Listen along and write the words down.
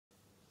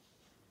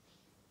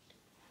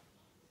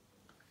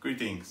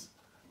Greetings.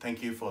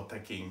 Thank you for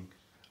taking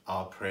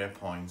our prayer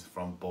points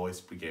from Boys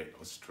Brigade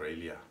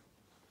Australia.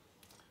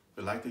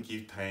 We'd like to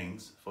give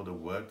thanks for the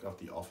work of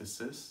the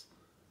officers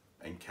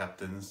and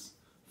captains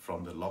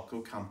from the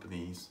local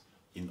companies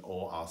in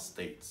all our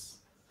states.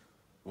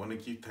 We want to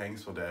give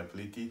thanks for their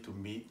ability to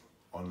meet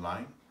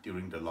online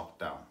during the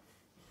lockdown.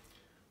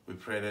 We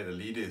pray that the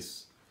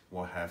leaders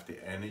will have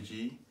the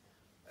energy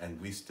and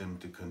wisdom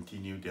to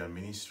continue their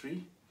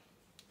ministry.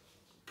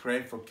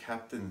 Pray for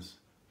captains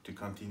to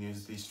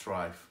continuously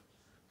strive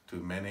to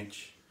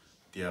manage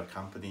their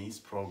company's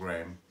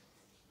program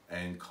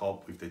and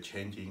cope with the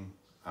changing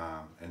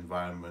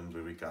environment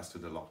with regards to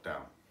the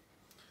lockdown.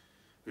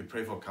 We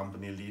pray for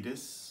company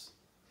leaders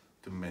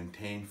to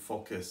maintain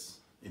focus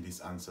in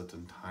these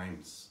uncertain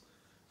times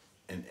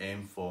and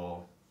aim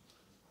for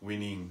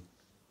winning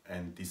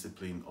and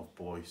discipline of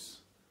boys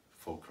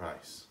for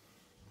Christ.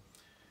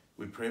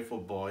 We pray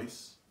for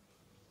boys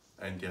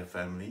and their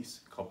families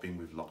coping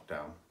with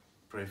lockdown.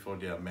 Pray for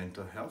their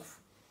mental health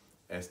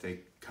as they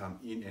come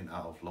in and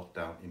out of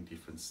lockdown in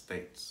different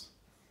states.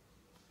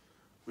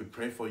 We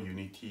pray for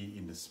unity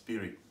in the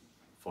spirit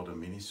for the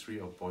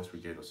ministry of Boys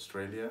Brigade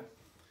Australia,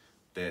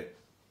 that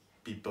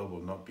people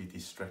will not be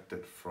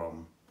distracted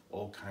from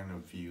all kinds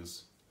of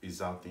views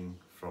resulting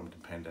from the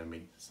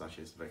pandemic, such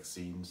as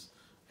vaccines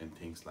and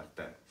things like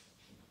that.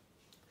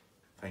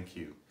 Thank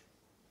you.